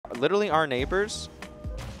literally our neighbors.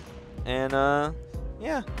 And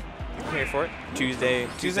yeah, I'm here for it. Tuesday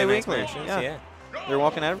Weekly. Yeah. They're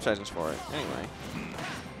walking advertisements for it. Anyway.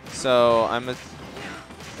 So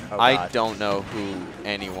I don't know who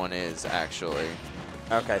anyone is actually.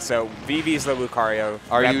 Okay, so Vivi's the Lucario.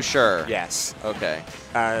 Are you sure? Yes. Okay.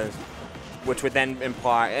 Which would then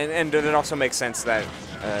imply, and it also makes sense that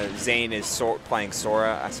Zane is playing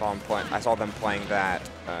Sora. I saw them playing that,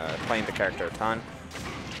 playing the character a ton.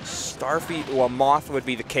 Starfy, well, Moth would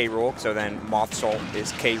be the K Rool, so then Moth Soul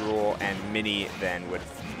is K Rool, and Mini then would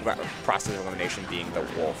process elimination being the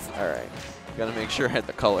Wolf. All right. Gotta make sure I had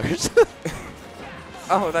the colors.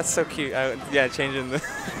 Oh, that's so cute. Yeah, changing the.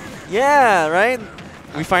 Yeah, right.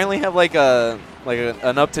 We finally have like an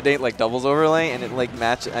up-to-date like doubles overlay, and it like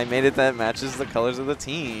I made it that matches the colors of the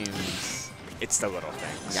teams. It's the little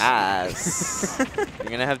things. Yes. You're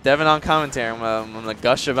gonna have Devin on commentary. I'm gonna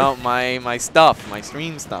gush about my stuff, my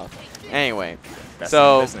stream stuff. Anyway, Best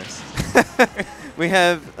so in business. we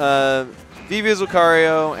have Vivi as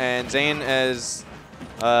Lucario and Zane as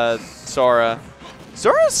Sora.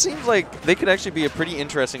 Sora seems like they could actually be a pretty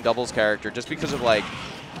interesting doubles character, just because of like.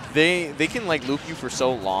 They can like loop you for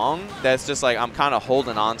so long that's just like I'm kind of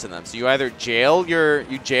holding on to them. So you either jail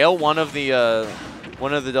one of the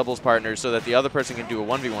doubles partners so that the other person can do a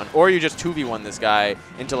 1v1, or you just 2v1 this guy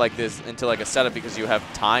into like a setup because you have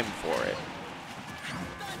time for it.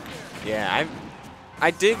 Yeah,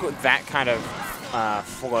 I dig that kind of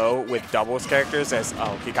flow with doubles characters, as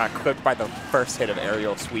he got clipped by the first hit of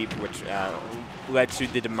aerial sweep, which led to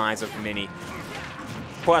the demise of Mini.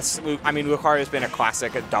 Plus, I mean, Lucario's been a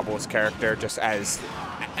classic doubles character, just as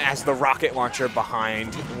the rocket launcher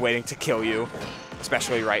behind, waiting to kill you,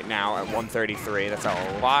 especially right now at 133. That's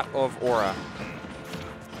a lot of aura.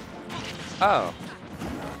 Oh.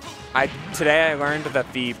 Today I learned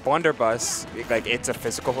that the blunderbuss, like, it's a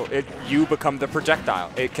physical. You become the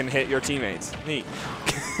projectile. It can hit your teammates. Neat.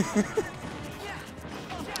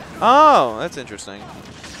 Oh, that's interesting.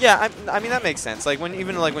 Yeah, I mean that makes sense. Like when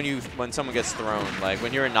someone gets thrown, like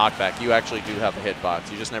when you're in knockback, you actually do have a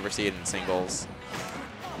hitbox. You just never see it in singles.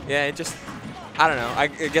 Yeah, I don't know. I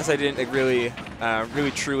guess I didn't really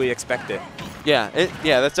truly expect it. Yeah,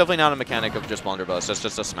 that's definitely not a mechanic of just blunderbuss. That's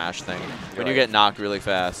just a smash thing. When you get knocked really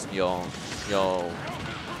fast, you'll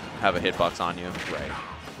have a hitbox on you. Right.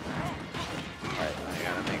 All right, I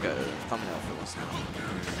gotta make a thumbnail for this now.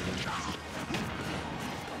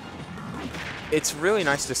 It's really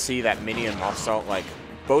nice to see that Mini and Moth, like,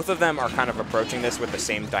 both of them are kind of approaching this with the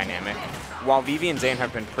same dynamic. While Vivi and Zane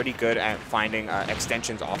have been pretty good at finding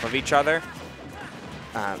extensions off of each other,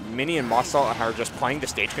 Mini and Moth are just playing the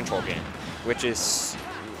stage control game, which is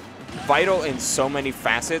vital in so many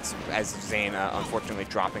facets, as Zane unfortunately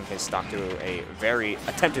dropping his stock to a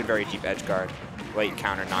attempted very deep edge guard. Late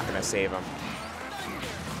counter, not going to save him.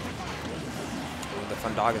 The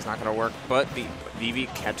fun dog is not going to work, but the Vivi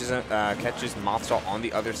catches Moth on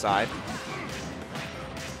the other side.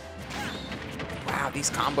 Wow, these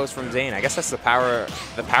combos from Zane. I guess that's the power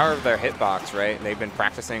of their hitbox, right? They've been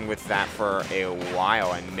practicing with that for a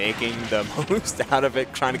while and making the most out of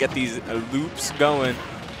it, trying to get these loops going.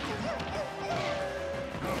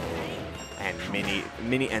 And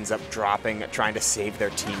Mini ends up dropping, trying to save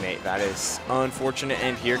their teammate. That is unfortunate.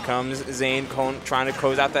 And here comes Zane trying to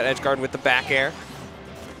close out that edge guard with the back air.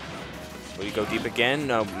 Will you go deep again?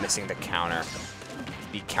 No, missing the counter.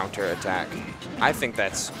 The counter attack. I think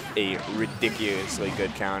that's a ridiculously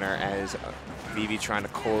good counter, as Vivi trying to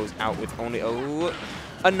close out with only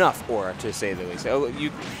enough aura, to say the least.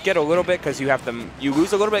 You get a little bit because you have them. You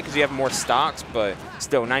lose a little bit because you have more stocks, but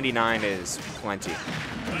still 99 is plenty.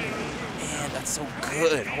 Man, that's so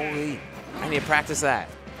good. Holy, I need to practice that.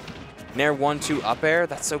 Nair 1-2 up air.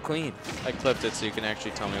 That's so clean. I clipped it so you can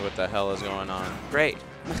actually tell me what the hell is going on. Great.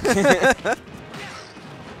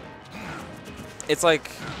 It's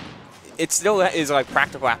like, it still is like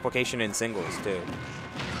practical application in singles too.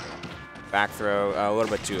 Back throw, a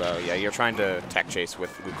little bit too low. Yeah, you're trying to tech chase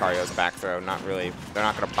with Lucario's back throw. Not really, they're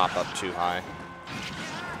not going to pop up too high.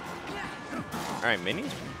 All right, Mini.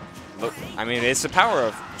 Look, I mean, it's the power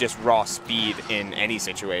of just raw speed in any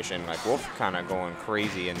situation. Like Wolf kind of going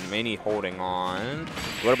crazy, and Mini holding on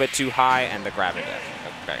a little bit too high, and the grab it deck.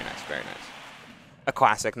 Very nice, very nice. A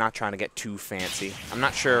classic, not trying to get too fancy. I'm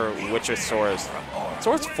not sure which of Sora's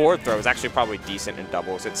forward throw is actually probably decent in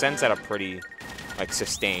doubles. It sends at a pretty, like,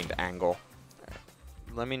 sustained angle.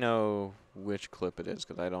 Let me know which clip it is,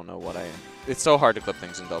 because I don't know what I am. It's so hard to clip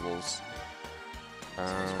things in doubles. So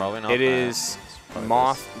it's probably not it that. is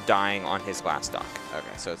Moth dying on his last stock.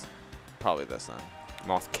 Okay, so it's probably this then.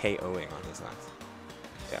 Moth KOing on his last.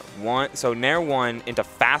 Yeah, so Nair 1 into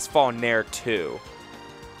fast fall Nair 2.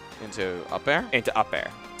 Into up air? Into up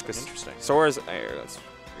air. Interesting. Sora's air. Let's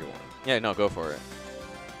rewind. Yeah, no, go for it.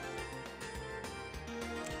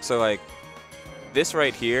 So, like, this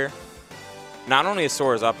right here, not only is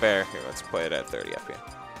Sora's up air, here, let's play it at 30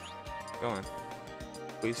 FPS. Go on.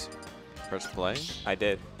 Please. Press play. I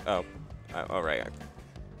did. Oh. All right.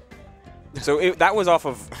 So that was off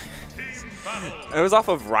of... It was off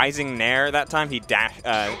of Rising Nair that time.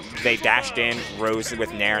 They dashed in, rose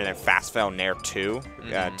with Nair, and then fast fell Nair 2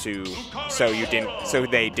 so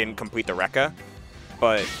they didn't complete the Rekka.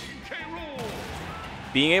 But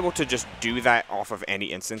being able to just do that off of any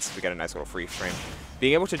instance, we get a nice little free frame.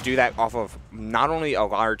 Being able to do that off of not only a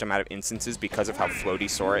large amount of instances because of how floaty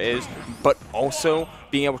Sora is, but also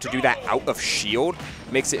being able to do that out of shield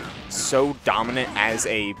makes it so dominant as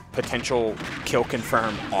a potential kill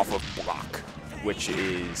confirm off of block, which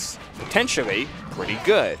is potentially pretty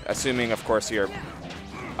good, assuming, of course, your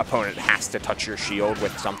opponent has to touch your shield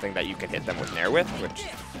with something that you can hit them with Nair with, which,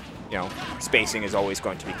 you know, spacing is always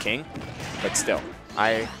going to be king, but still.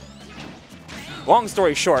 Long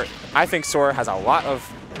story short, I think Sora has a lot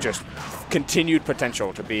of just continued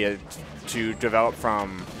potential to develop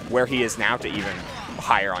from where he is now to even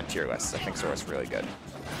higher on tier lists. I think Sora's really good.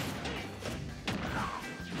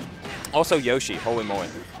 Also Yoshi, holy moly.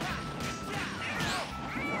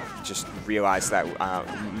 Just realized that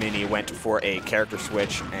Mini went for a character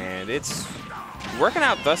switch, and it's working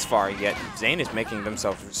out thus far, yet Zane is making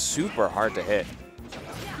themselves super hard to hit.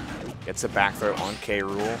 Gets a back throw on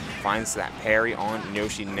Rool, finds that parry on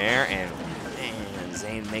Yoshi Nair, and man,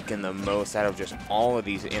 Zane making the most out of just all of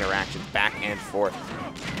these interactions back and forth.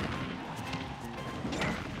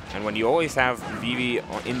 And when you always have Vivi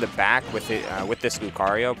in the back with this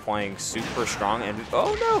Lucario playing super strong, and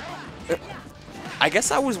oh no! I guess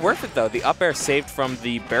that was worth it though. The up air saved from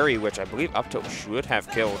the berry, which I believe up tilt should have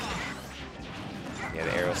killed. Yeah,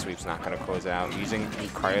 the arrow sweep's not going to close out. Using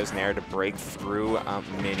Lucario's Nair to break through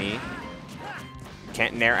Mini.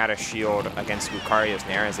 Can't Nair out of shield against Lucario's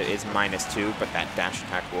Nair as it is -2, but that dash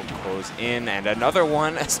attack will close in. And another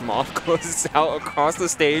one as Moth closes out across the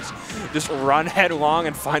stage. Just run headlong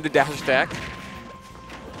and find a dash attack.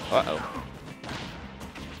 Uh-oh.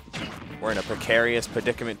 We're in a precarious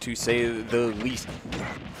predicament, to say the least.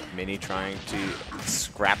 Mini trying to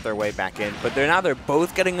scrap their way back in, but they're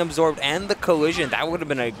both getting absorbed, and the collision, that would have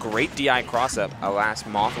been a great DI cross-up. Alas,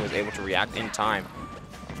 Moth was able to react in time.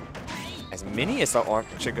 As Mini is the one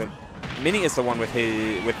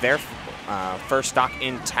with their first stock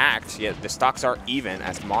intact, yet the stocks are even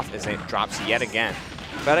as Moth drops yet again.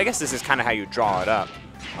 But I guess this is kind of how you draw it up.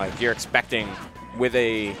 Like, you're expecting, with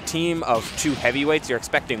a team of 2 heavyweights, you're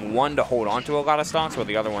expecting one to hold on to a lot of stocks, while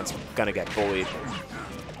the other one's gonna get bullied.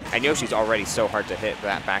 And Yoshi's already so hard to hit,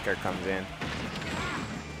 that back air comes in.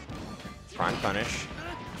 Prime punish.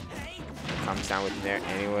 Comes down with Nair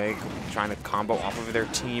anyway, trying to combo off of their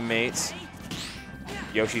teammates.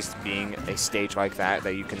 Yoshi's being a stage like that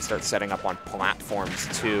you can start setting up on platforms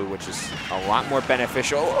too, which is a lot more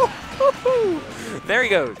beneficial. Oh, there he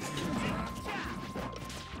goes.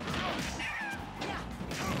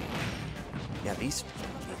 Yeah, these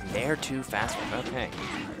Nair too fast. Okay.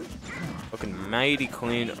 Looking mighty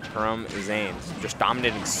clean from Zane. Just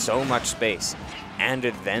dominating so much space. And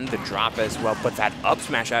then the drop as well. But that up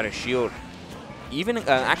smash out of shield. Even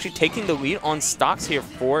actually taking the lead on stocks here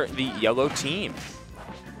for the yellow team.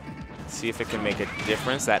 Let's see if it can make a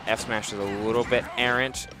difference. That F smash is a little bit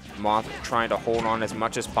errant. Moth trying to hold on as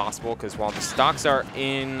much as possible, because while the stocks are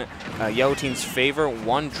in yellow team's favor,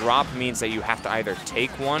 one drop means that you have to either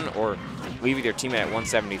take one or leave with your teammate at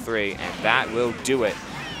 173, and that will do it.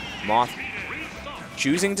 Moth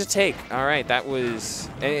choosing to take. All right,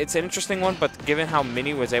 it's an interesting one, but given how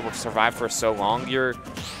Mini was able to survive for so long,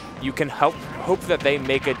 you can hope that they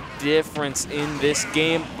make a difference in this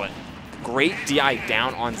game, but great DI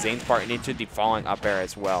down on Zane's part and into the falling up air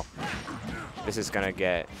as well. This is going to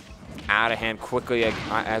get out of hand quickly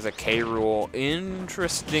as a Rool.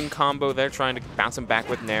 Interesting combo there, trying to bounce him back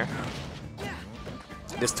with Nair.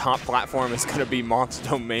 This top platform is going to be Moth's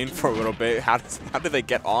domain for a little bit. How do they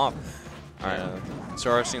get off? All right.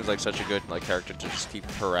 Sora seems like such a good character to just keep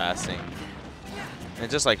harassing. And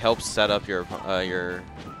it just helps set up your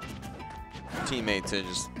teammate to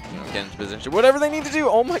just get into position. Whatever they need to do.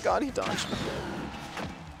 Oh my God, he dodged.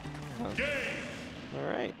 All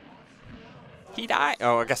right. He died.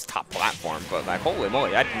 Oh, I guess top platform, but holy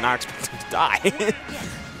moly, I did not expect him to die.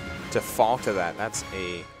 To fall to that. That's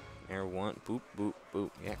a air one. Boop, boop,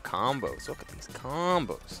 boop. Yeah, combos. Look at these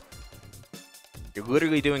combos. You're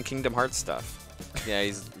literally doing Kingdom Hearts stuff.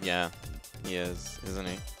 Yeah, He is, isn't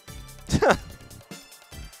he?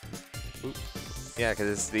 Yeah, because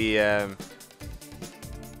it's the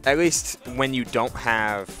at least when you don't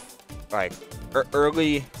have like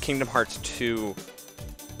early Kingdom Hearts 2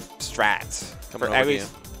 strats,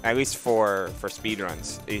 at least for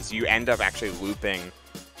speedruns, is you end up actually looping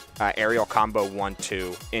aerial combo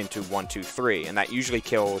 1-2 into 1-2-3, and that usually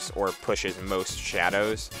kills or pushes most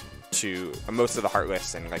shadows to most of the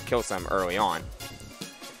Heartless and like kills them early on.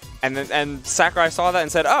 And Sakurai saw that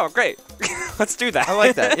and said, "Oh, great, let's do that." I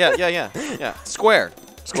like that. Yeah. Square.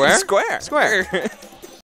 Square. Square. Square.